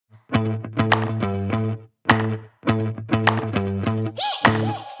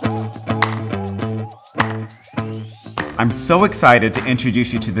I'm so excited to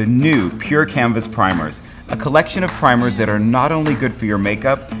introduce you to the new Pure Canvas Primers, a collection of primers that are not only good for your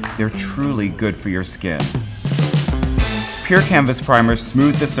makeup, they're truly good for your skin. Pure Canvas Primers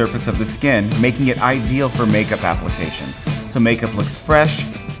smooth the surface of the skin, making it ideal for makeup application, so makeup looks fresh,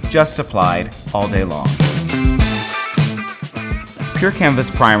 just applied, all day long. Pure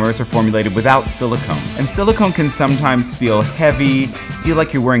Canvas primers are formulated without silicone, and silicone can sometimes feel heavy, feel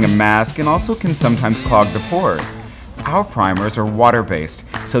like you're wearing a mask, and also can sometimes clog the pores. Our primers are water-based,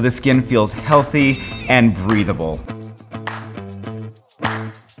 so the skin feels healthy and breathable.